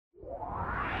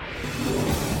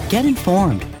Get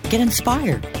informed, get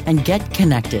inspired, and get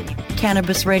connected.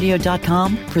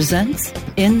 CannabisRadio.com presents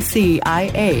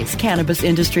NCIA's Cannabis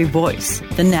Industry Voice.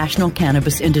 The National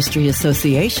Cannabis Industry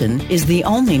Association is the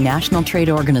only national trade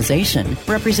organization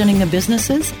representing the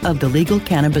businesses of the legal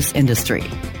cannabis industry.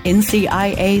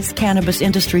 NCIA's Cannabis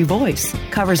Industry Voice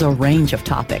covers a range of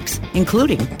topics,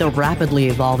 including the rapidly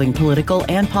evolving political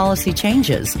and policy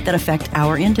changes that affect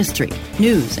our industry,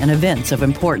 news and events of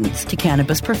importance to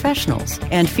cannabis professionals,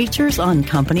 and features on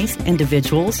companies,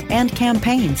 individuals, and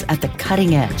campaigns at the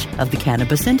cutting edge of the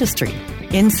cannabis industry.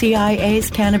 NCIA's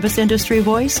Cannabis Industry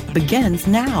Voice begins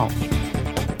now.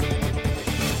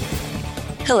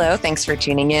 Hello, thanks for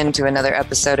tuning in to another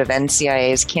episode of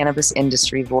NCIA's Cannabis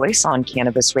Industry Voice on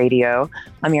Cannabis Radio.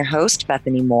 I'm your host,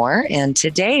 Bethany Moore, and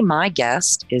today my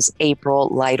guest is April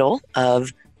Lytle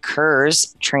of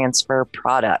Kurz Transfer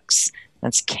Products.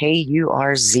 That's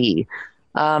Kurz. The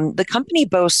company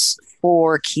boasts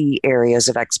 4 key areas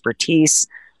of expertise: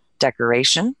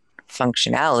 decoration,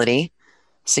 functionality,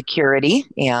 security,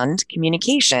 and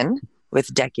communication,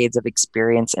 with decades of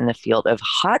experience in the field of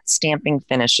hot stamping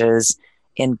finishes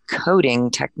and coating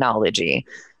technology.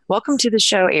 Welcome to the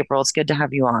show, April. It's good to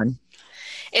have you on.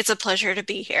 It's a pleasure to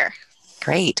be here.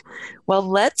 Great. Well,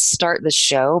 let's start the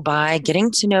show by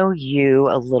getting to know you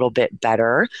a little bit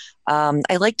better.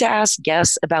 I like to ask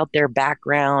guests about their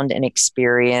background and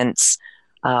experience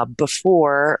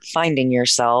before finding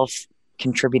yourself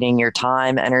contributing your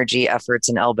time, energy, efforts,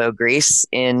 and elbow grease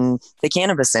in the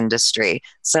cannabis industry.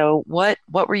 So what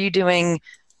were you doing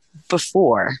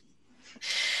before?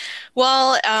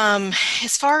 Well,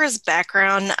 as far as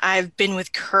background, I've been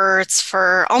with Kurz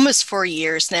for almost 4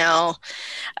 years now.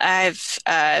 I've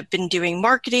been doing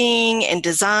marketing and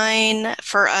design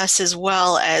for us, as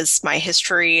well as my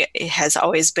history has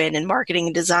always been in marketing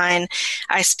and design.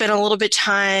 I spent a little bit of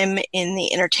time in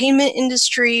the entertainment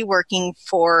industry working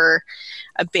for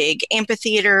a big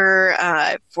amphitheater.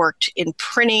 I've worked in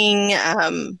printing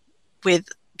with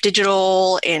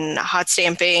digital and hot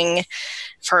stamping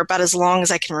for about as long as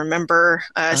I can remember,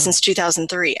 since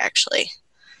 2003, actually.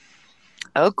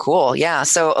 Oh, cool. Yeah.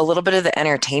 So a little bit of the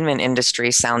entertainment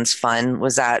industry sounds fun.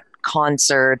 Was that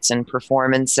concerts and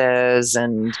performances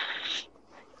and?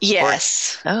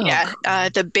 Yes. Oh, yeah. cool.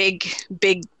 The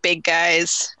big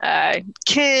guys,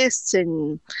 Kiss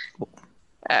and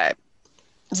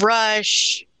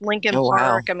Rush, Linkin Park.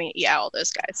 Wow. I mean, yeah, all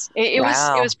those guys. It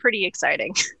was pretty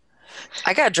exciting.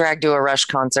 I got dragged to a Rush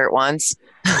concert once.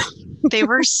 They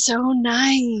were so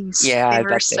nice. Yeah, they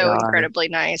were so incredibly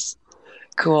nice.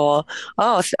 Cool.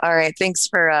 Oh, all right. Thanks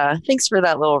for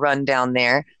that little rundown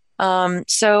there.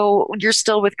 So you're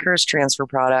still with Kurz Transfer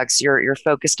Products. You're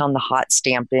focused on the hot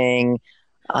stamping,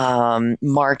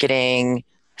 marketing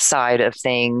side of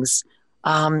things.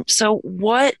 So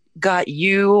what got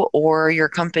you or your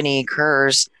company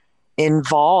Kurz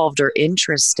involved or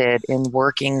interested in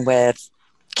working with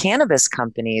cannabis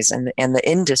companies and the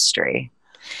industry?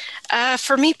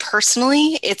 For me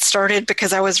personally, it started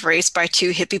because I was raised by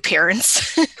 2 hippie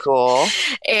parents. Cool.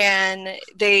 And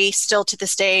they still to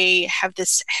this day have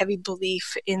this heavy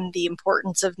belief in the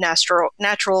importance of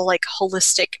natural like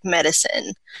holistic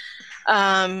medicine.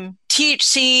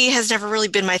 THC has never really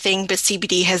been my thing, but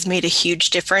CBD has made a huge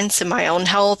difference in my own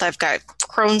health. I've got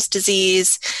Crohn's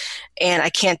disease, and I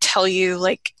can't tell you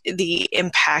like the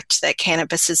impact that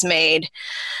cannabis has made.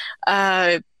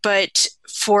 But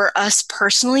for us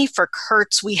personally, for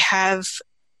Kurz, we have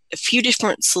a few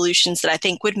different solutions that I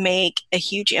think would make a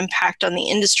huge impact on the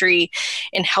industry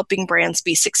in helping brands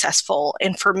be successful.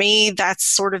 And for me, that's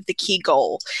sort of the key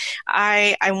goal.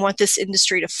 I want this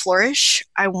industry to flourish.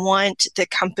 I want the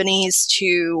companies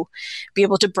to be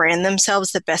able to brand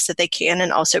themselves the best that they can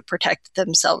and also protect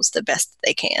themselves the best that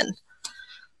they can.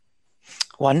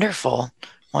 Wonderful.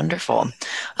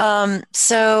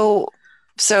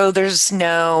 So there's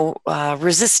no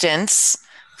resistance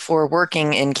for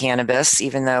working in cannabis,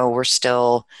 even though we're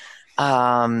still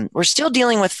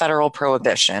dealing with federal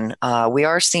prohibition. We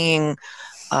are seeing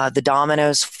the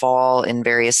dominoes fall in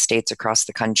various states across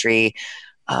the country.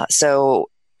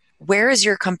 So where is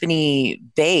your company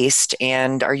based,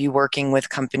 and are you working with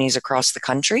companies across the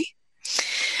country?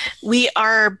 We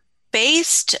are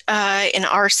based in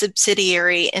our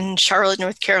subsidiary in Charlotte,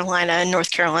 North Carolina.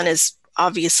 North Carolina is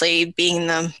obviously, being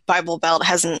the Bible Belt,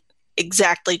 hasn't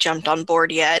exactly jumped on board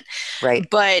yet. Right.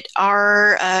 But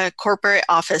our corporate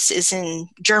office is in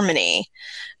Germany.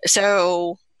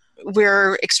 So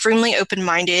we're extremely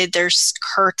open-minded. There's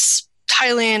Kurz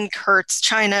Thailand, Kurz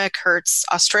China, Kurz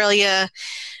Australia.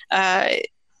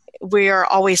 we are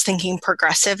always thinking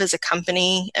progressive as a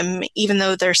company. Even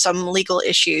though there's some legal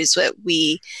issues, that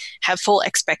we have full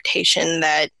expectation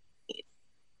that,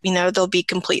 there'll be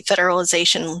complete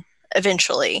federalization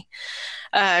eventually.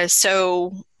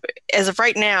 So as of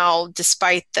right now,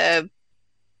 despite the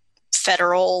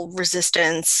federal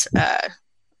resistance,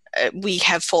 we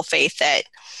have full faith that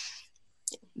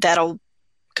that'll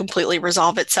completely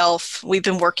resolve itself. We've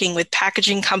been working with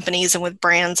packaging companies and with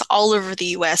brands all over the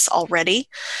U.S. already,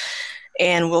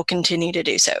 and we'll continue to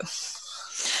do so.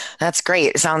 That's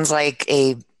great. It sounds like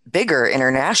a bigger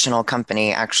international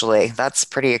company, actually. That's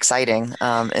pretty exciting.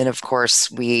 And of course,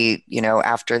 we,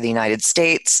 after the United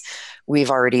States, we've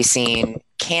already seen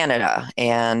Canada,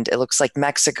 and it looks like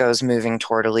Mexico's moving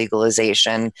toward a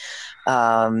legalization.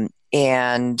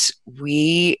 And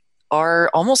we are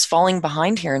almost falling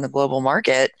behind here in the global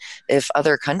market if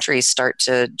other countries start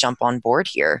to jump on board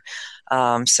here.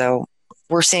 So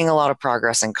we're seeing a lot of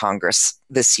progress in Congress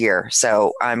this year.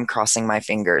 So I'm crossing my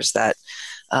fingers that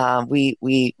we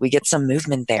get some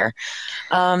movement there.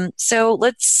 So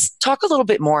let's talk a little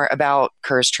bit more about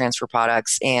Kurz Transfer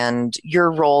Products and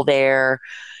your role there,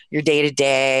 your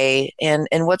day-to-day, and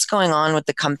what's going on with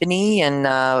the company, and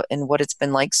what it's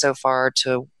been like so far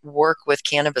to work with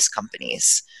cannabis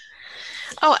companies.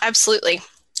 Oh, absolutely.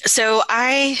 So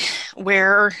I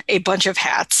wear a bunch of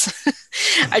hats.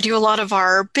 I do a lot of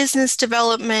our business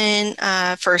development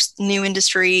for new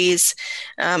industries,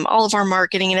 all of our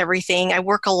marketing and everything. I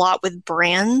work a lot with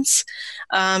brands.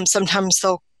 Sometimes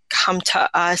they'll come to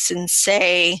us and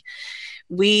say,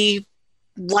 we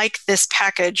like this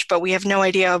package, but we have no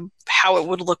idea how it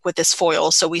would look with this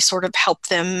foil. So we sort of help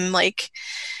them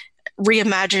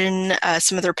reimagine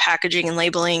some of their packaging and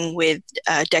labeling with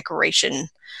decoration.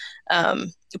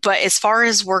 But as far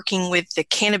as working with the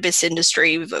cannabis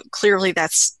industry, clearly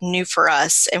that's new for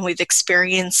us. And we've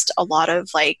experienced a lot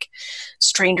of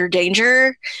stranger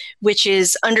danger, which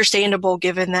is understandable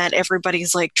given that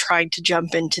everybody's trying to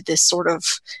jump into this sort of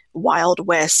Wild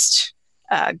West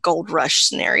gold rush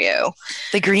scenario.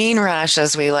 The green rush,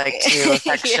 as we like to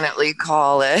affectionately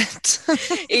call it.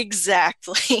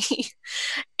 Exactly.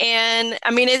 And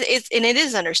I mean, it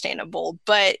is understandable,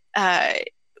 but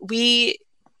we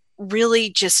really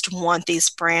just want these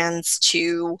brands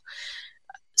to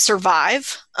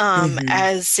survive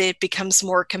as it becomes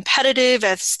more competitive,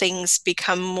 as things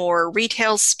become more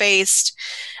retail spaced.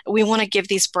 We want to give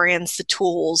these brands the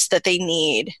tools that they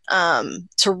need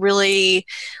to really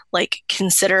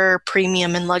consider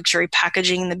premium and luxury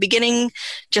packaging in the beginning,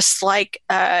 just like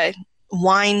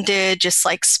wine did, just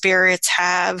like spirits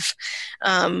have.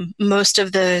 Most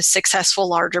of the successful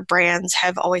larger brands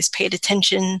have always paid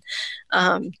attention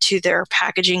to their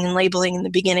packaging and labeling in the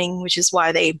beginning, which is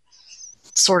why they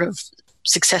sort of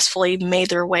successfully made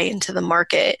their way into the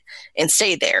market and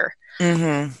stayed there.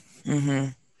 Yeah,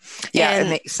 it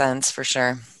makes sense for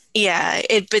sure. Yeah,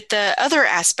 but the other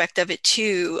aspect of it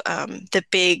too, the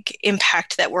big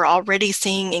impact that we're already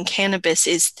seeing in cannabis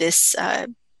is this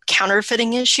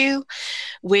counterfeiting issue,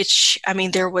 which, I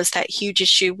mean, there was that huge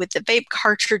issue with the vape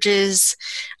cartridges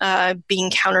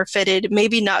being counterfeited.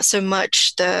 Maybe not so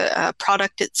much the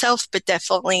product itself, but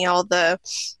definitely all the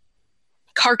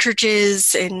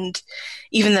cartridges and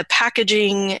even the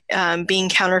packaging being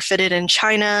counterfeited in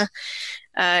China.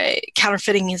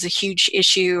 Counterfeiting is a huge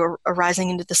issue arising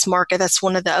into this market. That's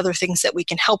one of the other things that we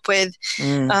can help with.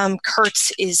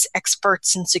 Kurz is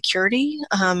experts in security.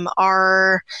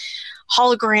 Our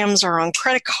holograms are on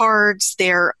credit cards.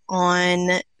 They're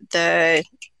on the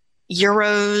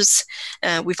euros.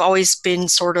 We've always been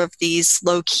sort of these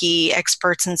low-key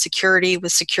experts in security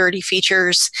with security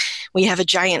features. We have a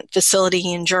giant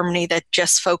facility in Germany that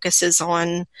just focuses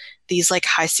on these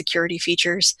high security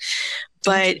features.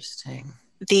 But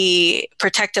the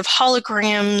protective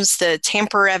holograms, the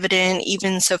tamper evident,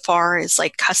 even so far as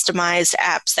customized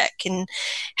apps that can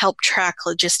help track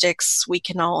logistics, we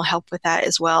can all help with that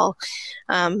as well.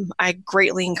 I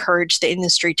greatly encourage the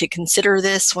industry to consider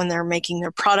this when they're making their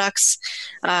products.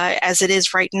 As it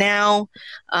is right now,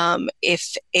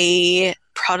 if a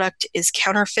product is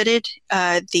counterfeited,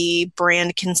 the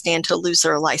brand can stand to lose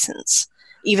their license,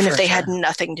 even if they had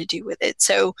nothing to do with it.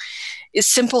 So it's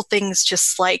simple things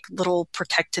just like little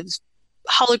protective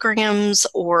holograms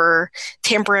or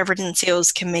tamper evident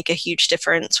seals can make a huge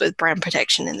difference with brand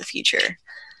protection in the future.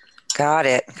 Got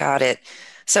it.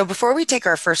 So before we take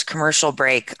our first commercial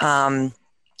break, I'm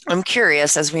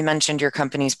curious, as we mentioned, your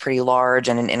company's pretty large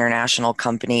and an international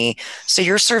company. So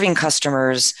you're serving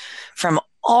customers from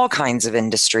all kinds of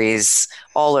industries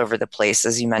all over the place,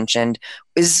 as you mentioned.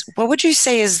 What would you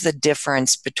say is the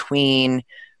difference between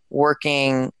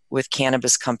working with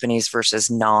cannabis companies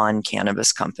versus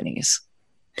non-cannabis companies?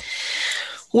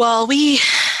 Well, we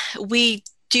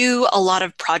do a lot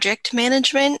of project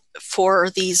management for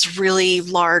these really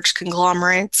large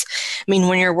conglomerates. I mean,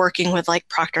 when you're working with like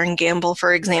Procter and Gamble,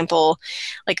 for example,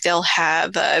 like they'll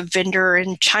have a vendor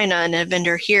in China and a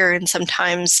vendor here, and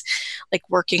sometimes like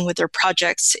working with their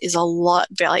projects is a lot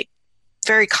like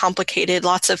very complicated,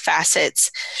 lots of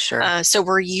facets. Sure. So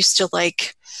we're used to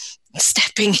like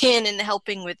stepping in and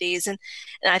helping with these. And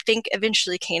I think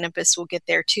eventually cannabis will get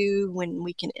there too when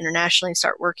we can internationally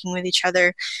start working with each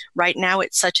other. Right now,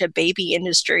 it's such a baby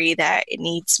industry that it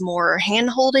needs more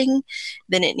hand-holding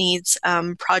than it needs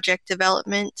project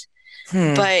development.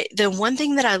 But the one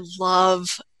thing that I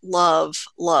love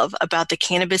about the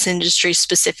cannabis industry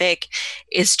specific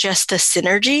is just the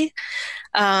synergy.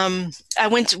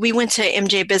 We went to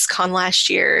MJ BizCon last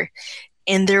year,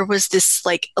 and there was this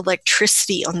like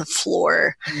electricity on the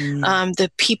floor.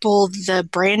 The people, the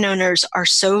brand owners are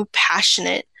so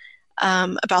passionate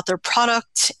about their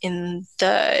product and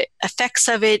the effects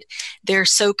of it. They're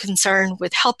so concerned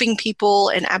with helping people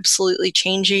and absolutely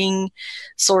changing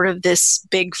sort of this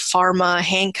big pharma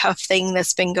handcuff thing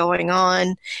that's been going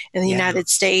on in the United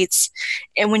States.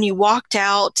 And when you walked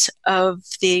out of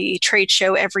the trade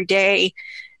show every day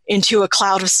into a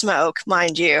cloud of smoke,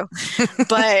 mind you,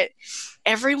 but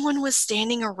everyone was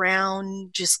standing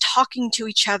around just talking to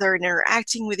each other and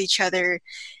interacting with each other.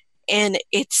 And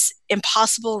it's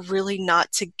impossible really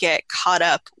not to get caught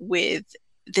up with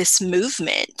this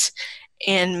movement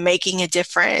and making a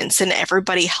difference and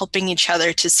everybody helping each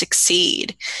other to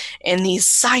succeed. And these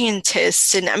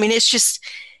scientists, and I mean,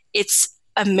 it's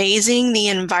amazing, the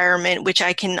environment, which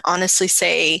I can honestly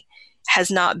say has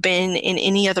not been in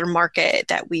any other market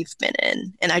that we've been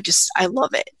in. And I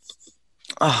love it.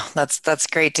 Oh, that's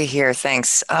great to hear.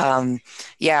 Thanks.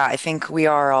 Yeah, I think we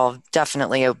are all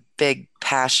definitely a big,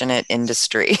 passionate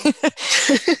industry.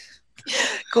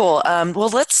 Cool. Well,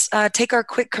 let's take our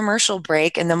quick commercial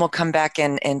break, and then we'll come back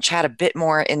and chat a bit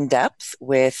more in depth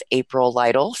with April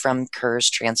Lytle from Kurz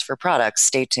Transfer Products.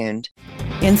 Stay tuned.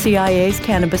 NCIA's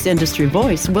Cannabis Industry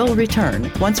Voice will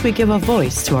return once we give a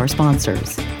voice to our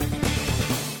sponsors.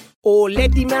 Oh,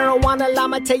 let the marijuana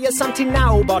llama tell you something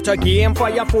now about a game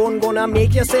for your phone gonna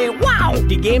make you say, wow!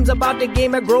 The game's about the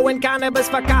game of growing cannabis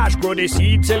for cash. Grow the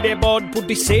seed, sell the bud, put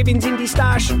the savings in the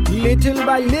stash. Little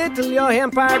by little, your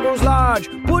empire grows large.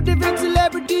 Put the big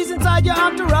celebrities inside your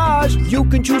entourage. You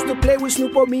can choose to play with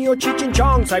Snoop or me or Cheech and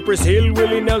Chong, Cypress Hill,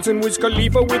 Willie Nelson, Wiz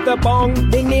Khalifa with a bong.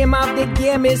 The name of the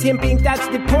game is Hemp Inc., that's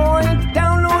the point.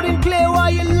 Download and play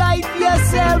while you light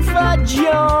yourself a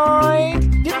joint.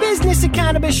 The business of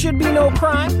cannabis should be no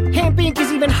crime. Hemp Inc.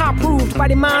 is even hot-proofed by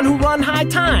the man who run High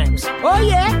Times. Oh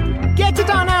yeah? Get it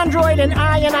on Android and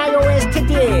iOS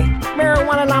today.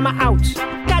 Marijuana llama out.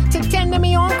 Got to tend to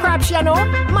me own crops, you know.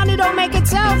 Money don't make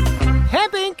itself.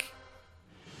 Hemp Inc.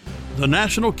 The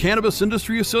National Cannabis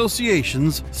Industry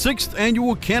Association's 6th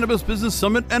Annual Cannabis Business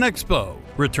Summit and Expo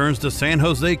returns to San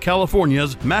Jose,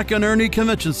 California's McInerney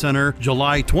Convention Center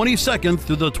July 22nd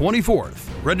through the 24th.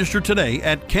 Register today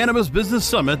at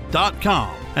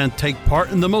CannabisBusinessSummit.com and take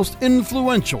part in the most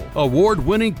influential,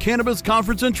 award-winning cannabis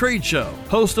conference and trade show,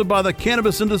 hosted by the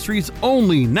cannabis industry's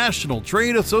only national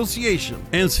trade association.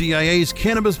 NCIA's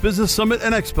Cannabis Business Summit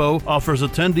and Expo offers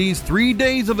attendees 3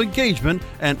 days of engagement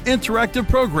and interactive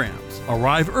programs.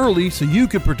 Arrive early so you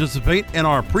can participate in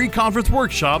our pre-conference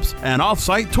workshops and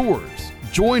off-site tours.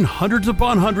 Join hundreds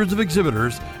upon hundreds of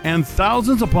exhibitors and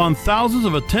thousands upon thousands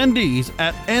of attendees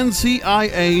at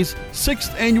NCIA's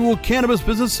 6th Annual Cannabis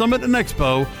Business Summit and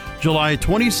Expo, July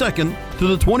 22nd to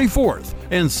the 24th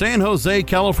in San Jose,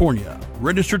 California.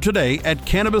 Register today at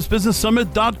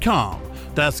CannabisBusinessSummit.com.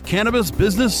 That's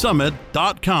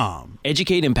CannabisBusinessSummit.com.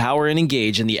 Educate, empower, and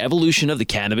engage in the evolution of the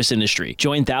cannabis industry.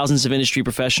 Join thousands of industry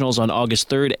professionals on August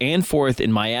 3rd and 4th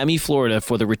in Miami, Florida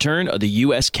for the return of the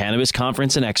U.S. Cannabis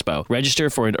Conference and Expo.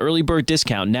 Register for an early bird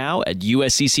discount now at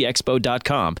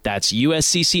usccexpo.com. That's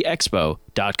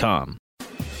usccexpo.com.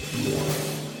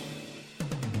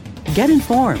 Get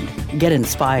informed, get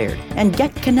inspired, and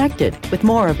get connected with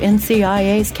more of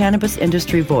NCIA's Cannabis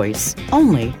Industry Voice,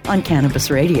 only on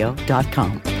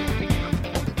CannabisRadio.com.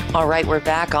 All right, we're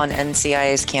back on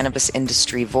NCIA's Cannabis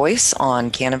Industry Voice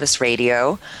on Cannabis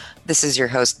Radio. This is your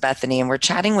host, Bethany, and we're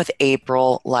chatting with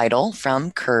April Lytle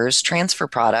from Kurz Transfer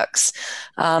Products.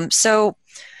 So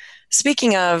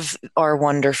speaking of our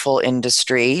wonderful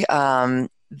industry,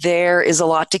 there is a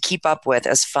lot to keep up with,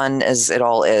 as fun as it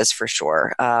all is, for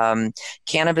sure.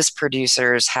 Cannabis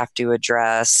producers have to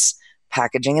address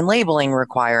packaging and labeling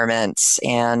requirements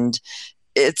and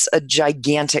it's a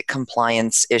gigantic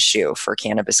compliance issue for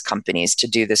cannabis companies to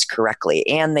do this correctly,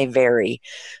 and they vary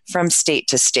from state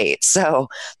to state. So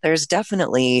there's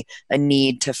definitely a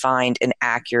need to find an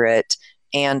accurate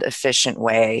and efficient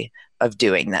way of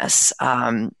doing this.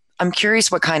 I'm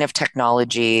curious what kind of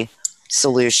technology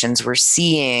solutions we're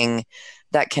seeing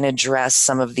that can address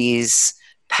some of these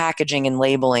packaging and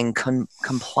labeling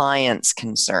compliance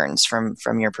concerns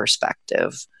from your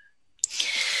perspective.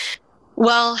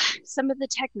 Well, some of the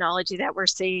technology that we're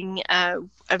seeing,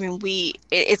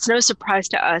 it's no surprise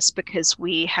to us because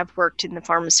we have worked in the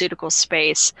pharmaceutical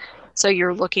space. So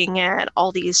you're looking at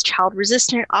all these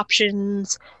child-resistant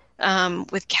options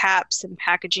with caps and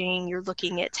packaging. You're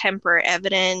looking at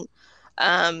temper-evident.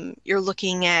 You're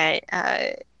looking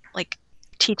at like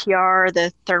TTR,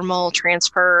 the thermal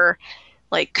transfer,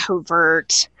 like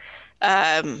covert.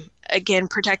 Again,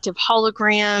 protective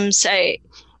holograms.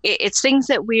 It's things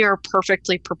that we are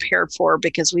perfectly prepared for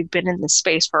because we've been in this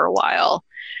space for a while.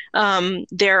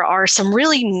 There are some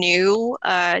really new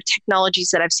technologies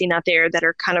that I've seen out there that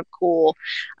are kind of cool.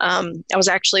 I was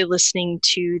actually listening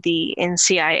to the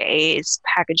NCIA's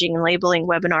packaging and labeling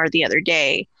webinar the other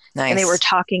day. Nice. And they were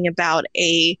talking about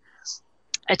a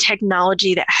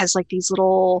technology that has like these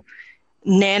little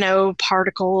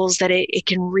nanoparticles that it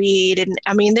can read. And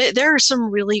I mean, there are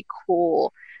some really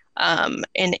cool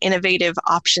and innovative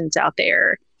options out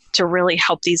there to really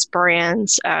help these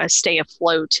brands stay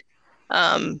afloat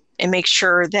and make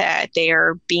sure that they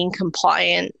are being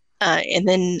compliant and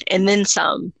then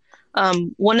some.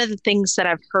 One of the things that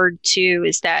I've heard too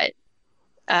is that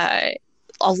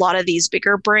a lot of these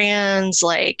bigger brands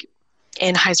like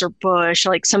Anheuser-Busch,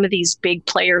 like some of these big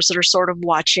players that are sort of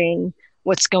watching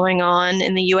what's going on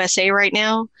in the USA right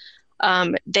now,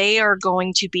 they are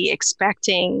going to be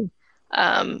expecting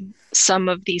some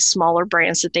of these smaller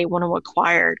brands that they want to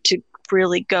acquire to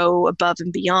really go above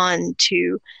and beyond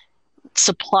to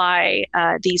supply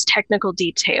these technical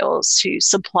details, to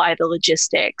supply the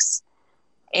logistics.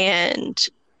 And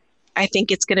I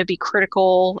think it's going to be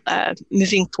critical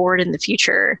moving forward in the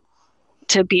future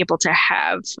to be able to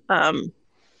have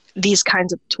these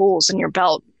kinds of tools in your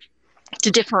belt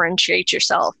to differentiate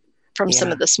yourself from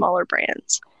some of the smaller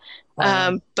brands.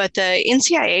 Wow. But the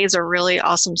NCIA is a really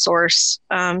awesome source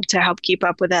to help keep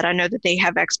up with that. I know that they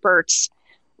have experts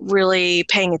really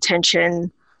paying attention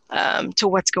to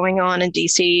what's going on in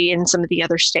DC and some of the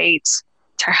other states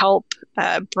to help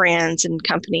brands and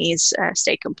companies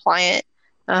stay compliant.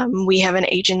 We have an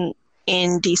agent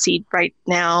in DC right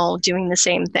now doing the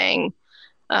same thing.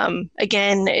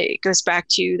 Again, it goes back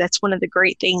to that's one of the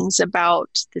great things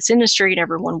about this industry and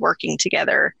everyone working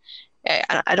together.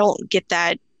 I don't get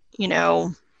that,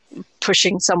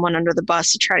 pushing someone under the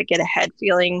bus to try to get ahead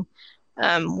feeling.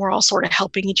 We're all sort of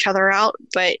helping each other out.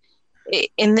 But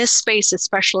in this space,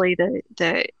 especially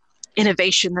the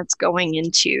innovation that's going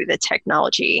into the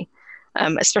technology,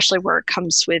 especially where it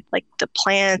comes with like the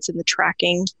plants and the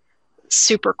tracking,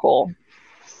 super cool.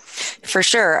 For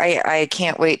sure. I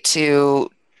can't wait to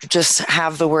just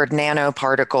have the word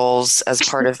nanoparticles as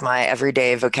part of my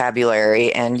everyday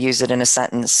vocabulary and use it in a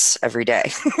sentence every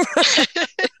day.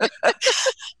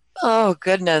 Oh,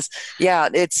 goodness. Yeah,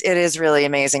 it is really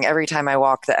amazing. Every time I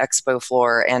walk the expo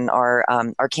floor, and our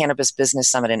Cannabis Business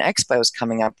Summit and Expo is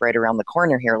coming up right around the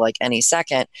corner here, like any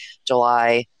second,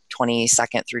 July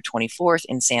 22nd through 24th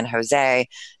in San Jose.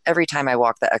 Every time I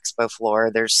walk the expo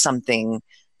floor, there's something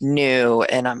new,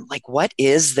 and I'm like, what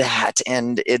is that?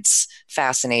 And it's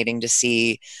fascinating to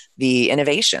see the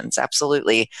innovations.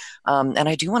 Absolutely. And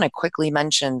I do want to quickly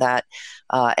mention that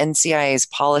NCIA's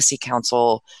Policy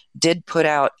Council did put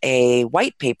out a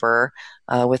white paper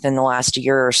within the last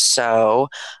year or so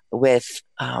with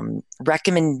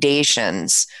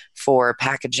recommendations for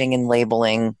packaging and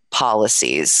labeling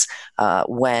policies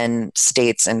when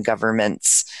states and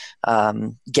governments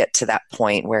get to that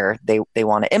point where they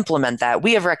want to implement that.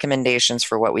 We have recommendations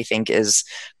for what we think is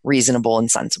reasonable and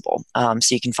sensible.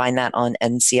 So you can find that on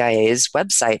NCIA's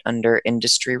website under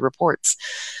industry reports.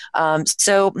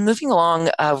 So moving along,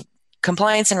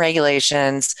 compliance and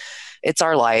regulations, it's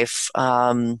our life.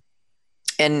 And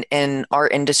our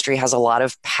industry has a lot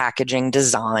of packaging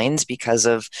designs because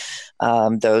of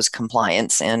those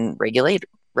compliance and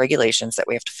regulations that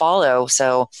we have to follow.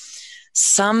 So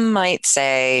some might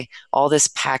say all this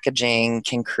packaging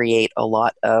can create a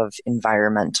lot of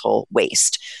environmental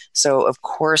waste. So, of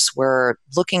course, we're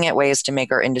looking at ways to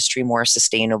make our industry more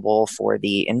sustainable for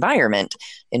the environment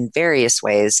in various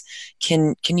ways.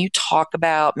 Can you talk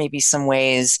about maybe some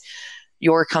ways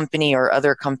your company or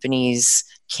other companies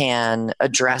can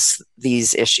address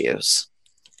these issues?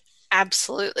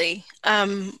 Absolutely.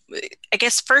 I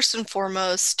guess first and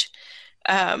foremost,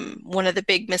 one of the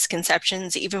big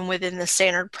misconceptions, even within the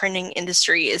standard printing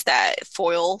industry, is that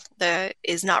foil that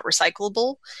is not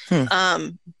recyclable. Hmm.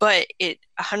 But it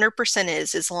 100%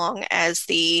 is, as long as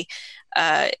the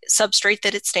substrate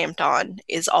that it's stamped on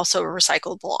is also a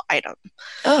recyclable item.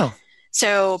 Oh.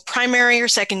 So primary or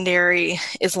secondary,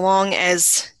 as long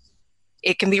as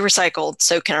it can be recycled,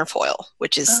 so can our foil,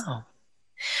 which is, Oh.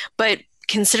 but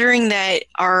considering that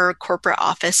our corporate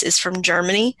office is from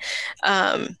Germany,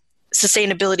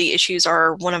 sustainability issues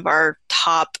are one of our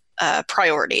top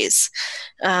priorities.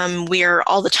 We are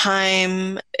all the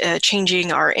time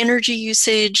changing our energy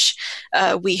usage.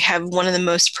 We have one of the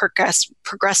most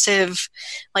progressive,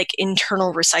 like,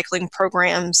 internal recycling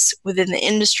programs within the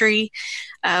industry.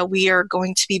 We are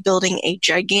going to be building a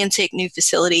gigantic new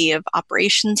facility of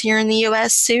operations here in the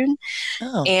US soon.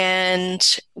 Oh. And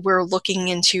we're looking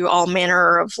into all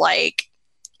manner of like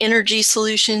energy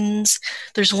solutions.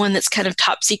 There's one that's kind of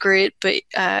top secret, but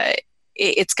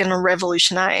it's going to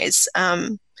revolutionize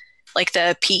like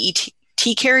the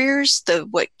PET carriers, the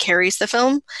what carries the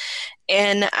film.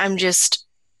 And I'm just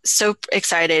so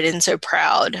excited and so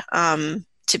proud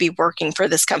to be working for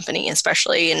this company,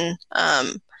 especially in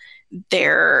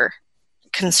their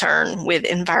concern with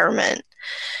environment.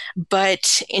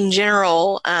 But in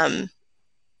general,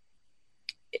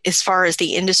 as far as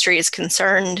the industry is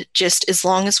concerned, just as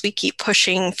long as we keep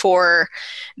pushing for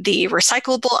the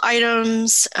recyclable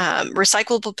items,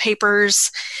 recyclable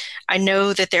papers. I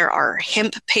know that there are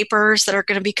hemp papers that are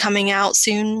going to be coming out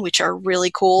soon, which are really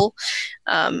cool.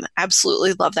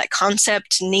 Absolutely love that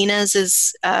concept. Nina's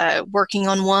is working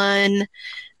on one.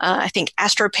 I think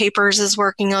Astro Papers is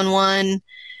working on one.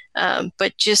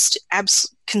 But just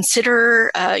consider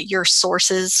your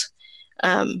sources.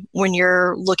 When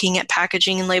you're looking at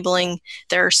packaging and labeling,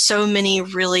 there are so many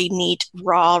really neat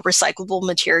raw recyclable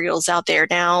materials out there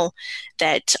now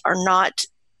that are not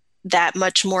that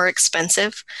much more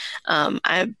expensive.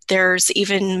 There's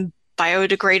even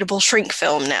biodegradable shrink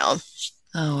film now.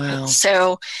 Oh, wow.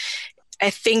 So I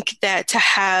think that to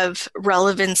have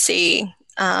relevancy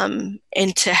and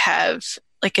to have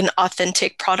like an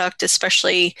authentic product,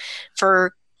 especially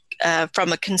for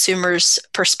from a consumer's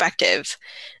perspective,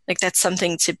 like that's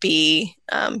something to be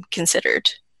considered.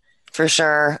 For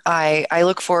sure. I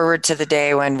look forward to the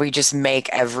day when we just make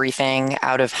everything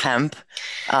out of hemp.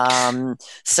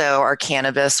 So our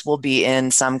cannabis will be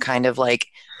in some kind of like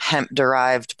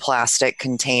hemp-derived plastic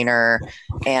container,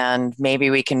 and maybe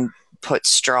we can put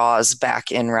straws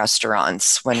back in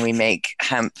restaurants when we make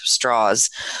hemp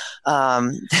straws.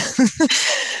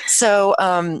 So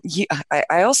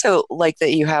I also like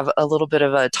that you have a little bit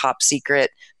of a top secret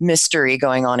mystery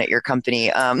going on at your company.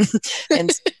 And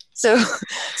so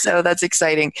that's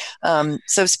exciting.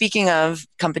 So speaking of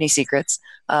company secrets,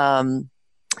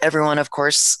 everyone, of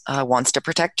course, wants to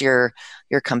protect your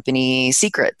company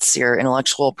secrets, your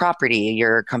intellectual property,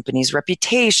 your company's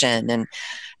reputation, and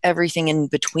everything in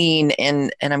between.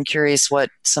 And I'm curious what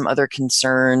some other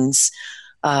concerns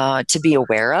to be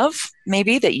aware of,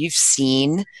 maybe, that you've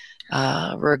seen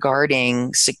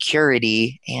regarding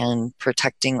security and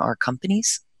protecting our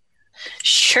companies.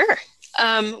 Sure.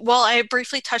 Well, I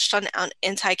briefly touched on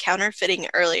anti-counterfeiting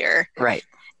earlier. Right.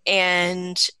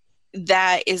 And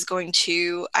that is going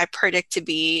to, I predict, to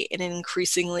be an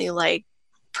increasingly like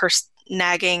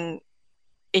nagging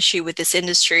issue with this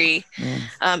industry.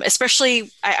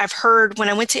 Especially, I've heard when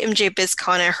I went to MJ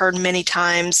BizCon, I heard many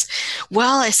times,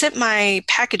 well, I sent my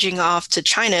packaging off to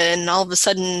China and all of a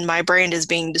sudden my brand is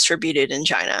being distributed in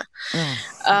China.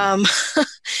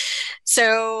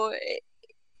 So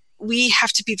we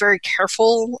have to be very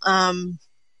careful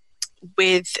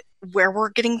with where we're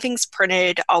getting things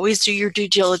printed. Always do your due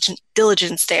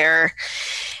diligence there,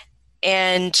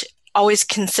 and always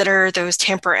consider those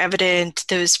tamper evident,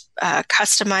 those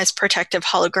customized protective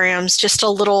holograms. Just a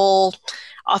little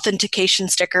authentication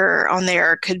sticker on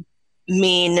there could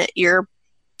mean you're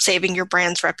saving your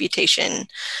brand's reputation.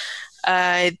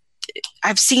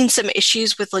 I've seen some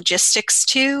issues with logistics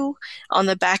too on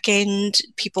the back end,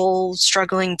 people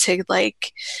struggling to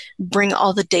like bring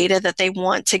all the data that they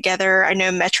want together. I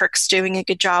know Metric's doing a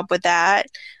good job with that.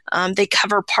 They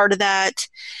cover part of that.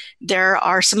 There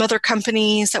are some other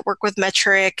companies that work with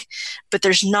Metric, but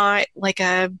there's not like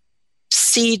a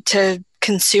seed to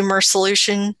consumer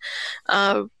solution.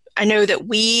 I know that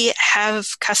we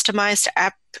have customized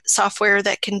app software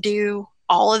that can do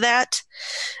all of that.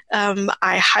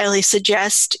 I highly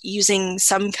suggest using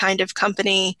some kind of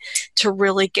company to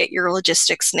really get your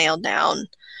logistics nailed down.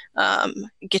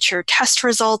 Get your test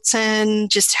results in,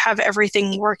 just have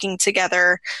everything working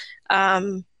together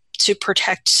to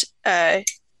protect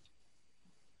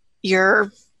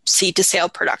your seed to sale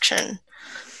production.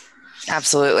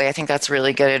 Absolutely. I think that's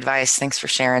really good advice. Thanks for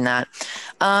sharing that.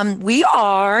 We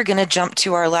are going to jump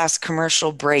to our last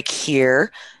commercial break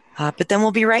here, but then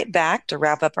we'll be right back to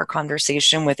wrap up our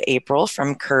conversation with April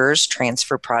from Kurz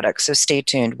Transfer Products. So stay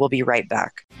tuned. We'll be right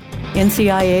back.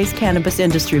 NCIA's Cannabis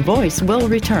Industry Voice will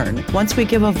return once we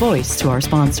give a voice to our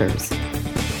sponsors.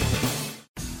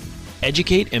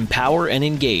 Educate, empower, and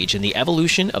engage in the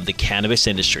evolution of the cannabis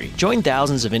industry. Join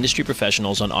thousands of industry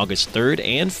professionals on August 3rd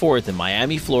and 4th in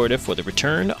Miami, Florida for the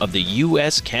return of the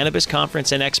U.S. Cannabis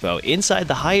Conference and Expo inside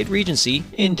the Hyatt Regency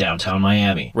in downtown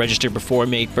Miami. Register before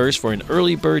May 1st for an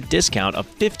early bird discount of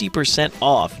 50%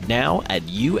 off now at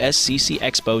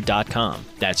usccexpo.com.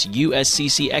 That's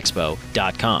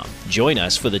usccexpo.com. Join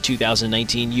us for the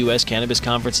 2019 U.S. Cannabis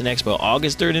Conference and Expo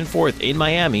August 3rd and 4th in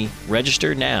Miami.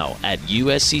 Register now at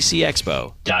usccexpo.com.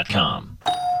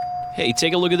 Hey,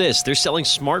 take a look at this. They're selling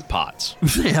smart pots.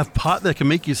 They have pot that can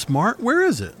make you smart? Where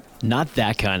is it? Not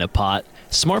that kind of pot.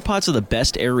 Smart pots are the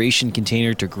best aeration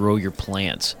container to grow your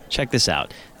plants. Check this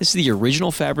out. This is the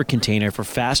original fabric container for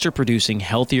faster producing,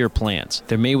 healthier plants.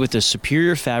 They're made with a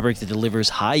superior fabric that delivers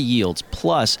high yields.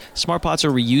 Plus, smart pots are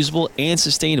reusable and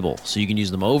sustainable, so you can use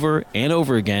them over and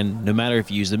over again, no matter if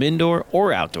you use them indoor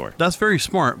or outdoor. That's very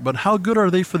smart, but how good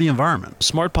are they for the environment?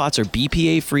 Smart pots are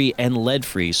BPA-free and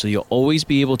lead-free, so you'll always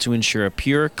be able to ensure a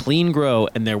pure, clean grow,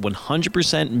 and they're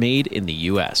 100% made in the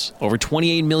U.S. Over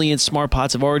 28 million smart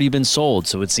pots have already been sold,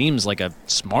 so it seems like a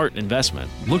smart investment.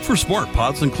 Look for smart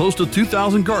pots in close to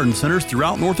 2,000 garden centers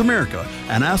throughout North America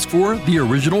and ask for the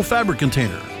original fabric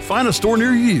container. Find a store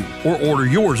near you or order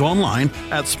yours online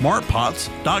at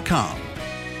smartpots.com.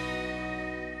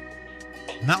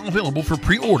 Now available for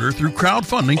pre-order through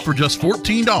crowdfunding for just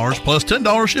 $14 plus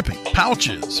 $10 shipping.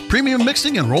 Pouches, premium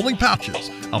mixing and rolling pouches,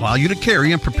 allow you to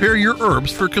carry and prepare your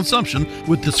herbs for consumption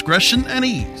with discretion and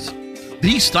ease.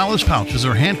 These stylish pouches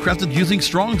are handcrafted using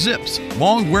strong zips,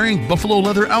 long-wearing buffalo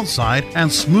leather outside,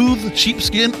 and smooth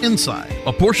sheepskin inside.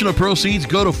 A portion of proceeds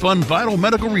go to fund vital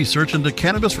medical research into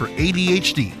cannabis for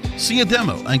ADHD. See a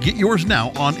demo and get yours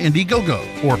now on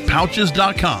Indiegogo or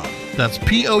pouches.com. That's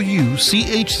POUCHZ.com.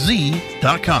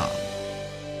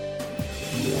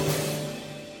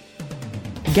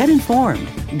 Get informed,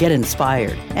 get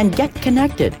inspired, and get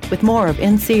connected with more of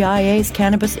NCIA's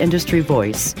Cannabis Industry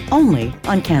Voice, only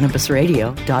on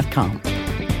CannabisRadio.com.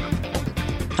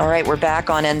 All right, we're back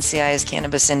on NCIA's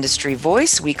Cannabis Industry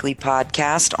Voice, weekly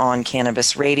podcast on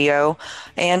Cannabis Radio.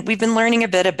 And we've been learning a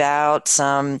bit about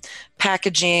some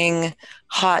packaging,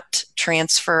 hot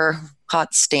transfer,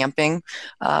 hot stamping,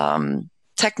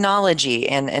 technology,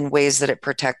 and ways that it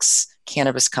protects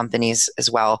cannabis companies as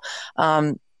well.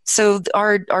 So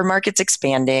our market's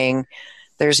expanding.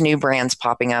 There's new brands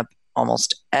popping up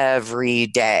almost every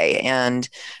day. And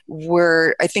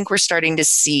I think we're starting to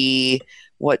see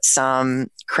what some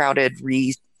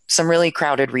really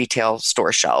crowded retail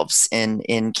store shelves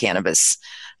in cannabis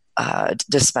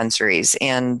dispensaries.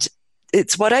 And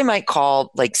it's what I might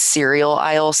call like cereal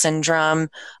aisle syndrome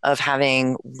of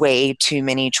having way too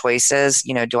many choices.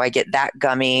 You know, do I get that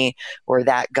gummy or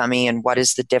that gummy, and what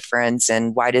is the difference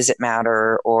and why does it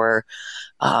matter? Or,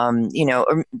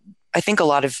 I think a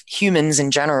lot of humans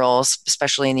in general,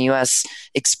 especially in the US,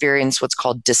 experience what's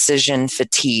called decision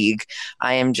fatigue.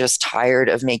 I am just tired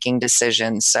of making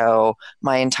decisions. So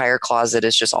my entire closet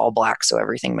is just all black so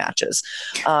everything matches.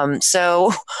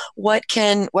 So what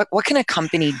can a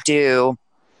company do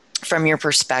from your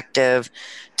perspective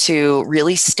to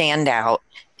really stand out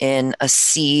in a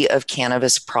sea of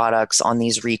cannabis products on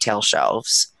these retail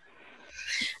shelves?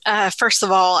 First of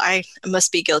all, I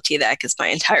must be guilty of that because my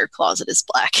entire closet is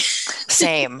black.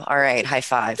 Same. All right. High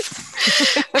five.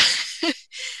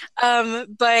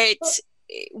 But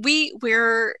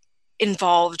we're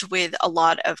involved with a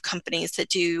lot of companies that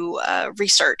do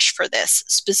research for this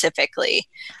specifically.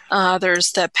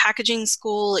 There's the packaging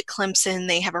school at Clemson.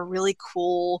 They have a really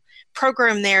cool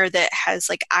program there that has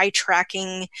like eye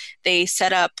tracking. They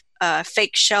set up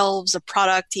fake shelves of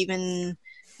product, even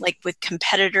like with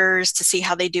competitors, to see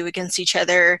how they do against each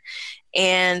other.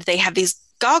 And they have these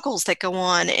goggles that go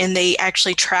on and they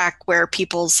actually track where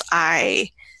people's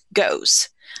eye goes.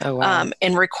 Oh, wow.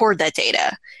 And record that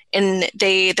data. And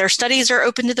their studies are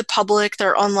open to the public.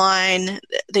 They're online.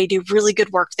 They do really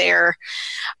good work there.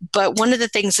 But one of the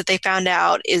things that they found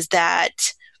out is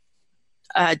that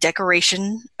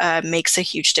decoration makes a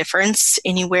huge difference,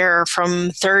 anywhere from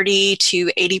 30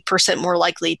 to 80% more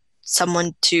likely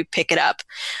someone to pick it up.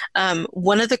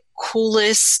 One of the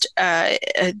coolest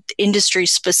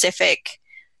industry-specific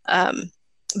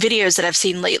videos that I've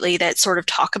seen lately that sort of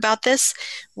talk about this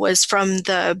was from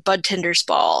the bud tenders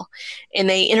ball. And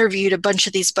they interviewed a bunch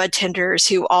of these bud tenders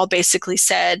who all basically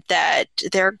said that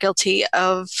they're guilty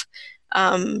of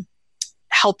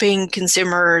helping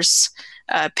consumers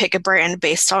pick a brand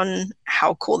based on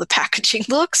how cool the packaging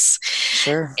looks.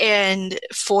 Sure. And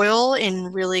foil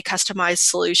and really customized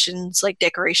solutions like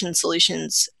decoration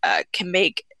solutions can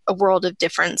make a world of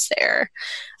difference there.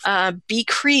 Be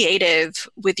creative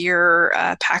with your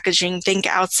packaging. Think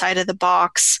outside of the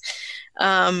box.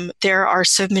 There are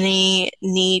so many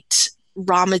neat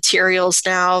raw materials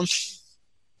now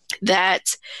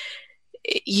that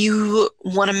you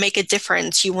want to make a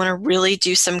difference. You want to really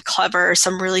do some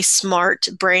really smart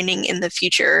branding in the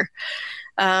future.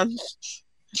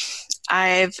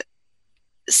 I've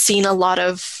seen a lot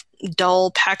of dull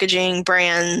packaging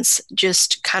brands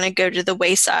just kind of go to the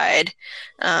wayside.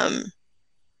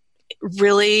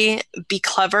 Really be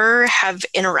clever, have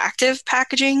interactive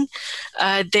packaging.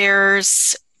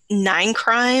 There's Nine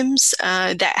Crimes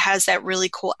that has that really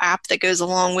cool app that goes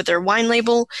along with their wine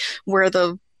label where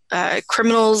the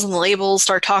criminals and the labels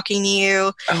start talking to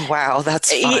you. Oh, wow.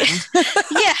 That's fun.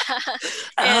 Yeah.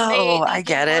 And I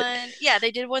get it. Yeah,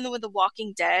 they did one with The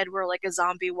Walking Dead where like a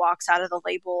zombie walks out of the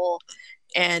label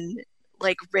and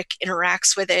like Rick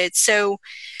interacts with it. So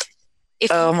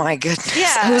oh my goodness.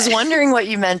 Yeah. I was wondering what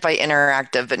you meant by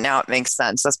interactive, but now it makes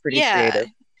sense. That's pretty creative.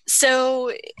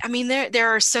 So, I mean, there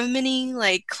are so many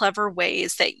like clever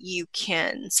ways that you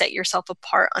can set yourself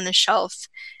apart on the shelf.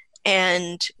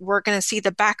 And we're going to see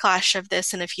the backlash of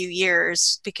this in a few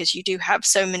years because you do have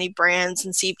so many brands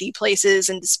and CBD places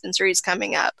and dispensaries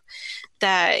coming up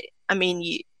that, I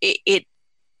mean, it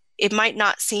might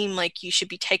not seem like you should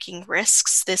be taking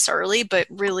risks this early, but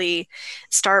really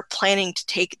start planning to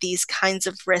take these kinds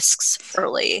of risks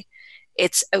early.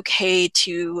 It's okay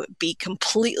to be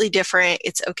completely different.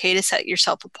 It's okay to set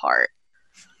yourself apart.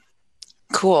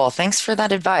 Cool. Thanks for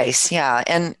that advice. Yeah.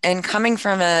 And coming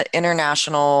from an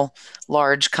international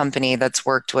large company that's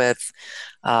worked with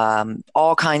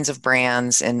all kinds of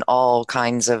brands in all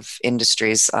kinds of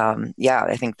industries.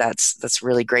 I think that's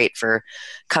really great for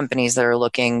companies that are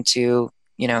looking to,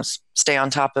 stay on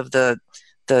top of the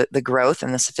growth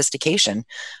and the sophistication.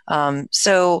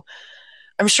 So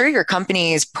I'm sure your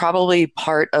company is probably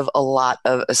part of a lot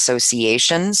of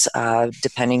associations,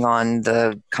 depending on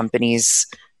the company's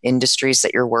industries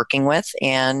that you're working with.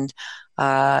 And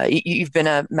you've been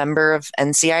a member of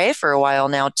NCIA for a while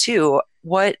now too.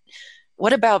 What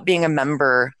about being a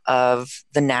member of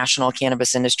the National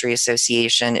Cannabis Industry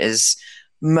Association is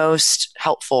most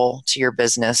helpful to your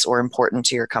business or important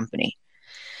to your company?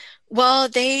 Well,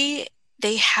 they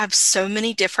have so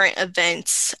many different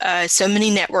events, so many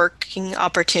networking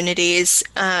opportunities.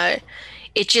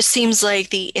 It just seems like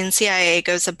the NCIA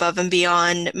goes above and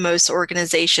beyond most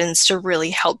organizations to really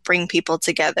help bring people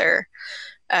together.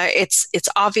 It's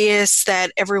obvious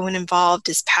that everyone involved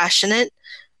is passionate.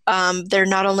 They're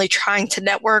not only trying to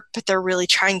network, but they're really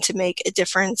trying to make a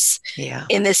difference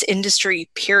in this industry,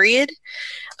 period.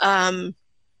 And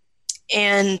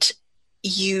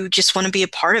you just want to be a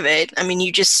part of it. I mean,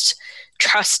 you just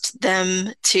trust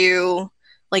them to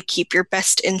keep your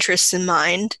best interests in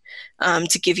mind,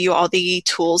 to give you all the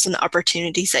tools and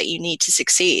opportunities that you need to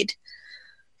succeed.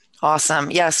 Awesome.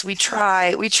 Yes, we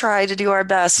try to do our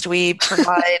best. We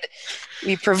provide,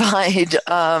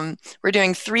 we're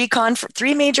doing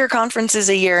three major conferences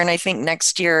a year. And I think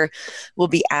next year we'll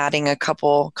be adding a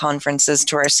couple conferences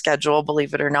to our schedule,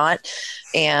 believe it or not.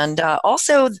 And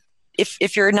also,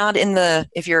 if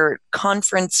you're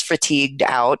conference fatigued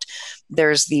out,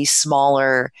 there's the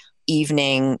smaller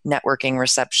evening networking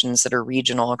receptions that are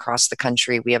regional across the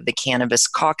country. We have the Cannabis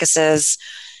Caucuses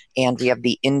and we have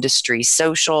the industry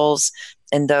socials.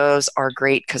 And those are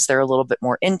great because they're a little bit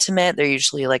more intimate. They're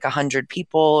usually like 100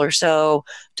 people or so,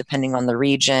 depending on the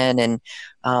region. And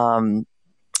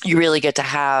you really get to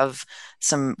have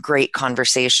some great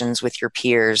conversations with your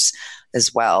peers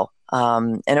as well.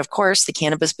 And of course, the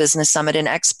Cannabis Business Summit and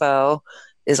Expo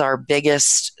is our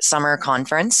biggest summer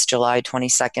conference, July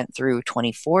 22nd through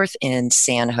 24th in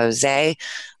San Jose.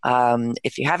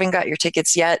 If you haven't got your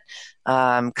tickets yet,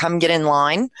 come get in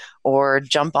line or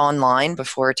jump online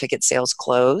before ticket sales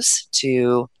close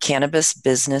to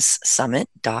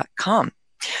cannabisbusinesssummit.com.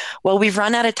 Well, we've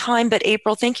run out of time, but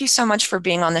April, thank you so much for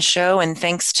being on the show. And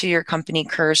thanks to your company,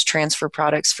 Kurz Transfer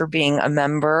Products, for being a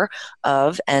member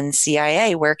of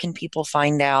NCIA. Where can people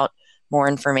find out more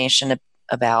information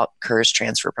about Kurz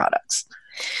Transfer Products?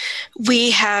 We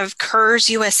have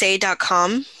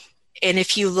kurzUSA.com. And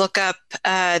if you look up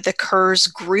the Kurz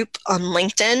group on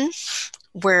LinkedIn,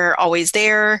 we're always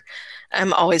there.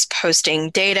 I'm always posting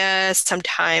data,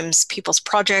 sometimes people's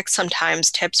projects,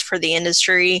 sometimes tips for the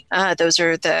industry. Those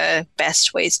are the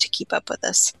best ways to keep up with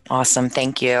us. Awesome.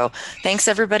 Thank you. Thanks,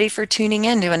 everybody, for tuning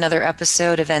in to another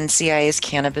episode of NCIA's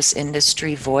Cannabis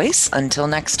Industry Voice. Until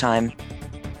next time.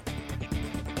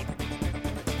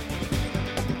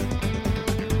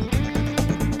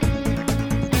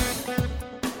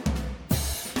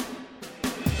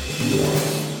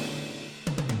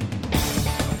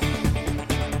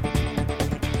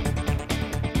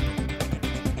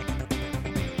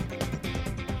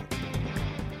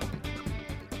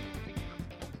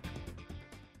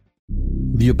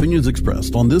 The opinions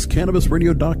expressed on this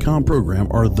CannabisRadio.com program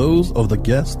are those of the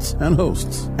guests and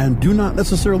hosts and do not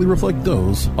necessarily reflect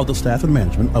those of the staff and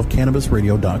management of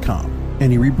CannabisRadio.com.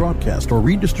 Any rebroadcast or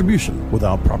redistribution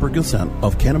without proper consent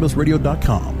of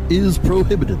CannabisRadio.com is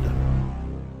prohibited.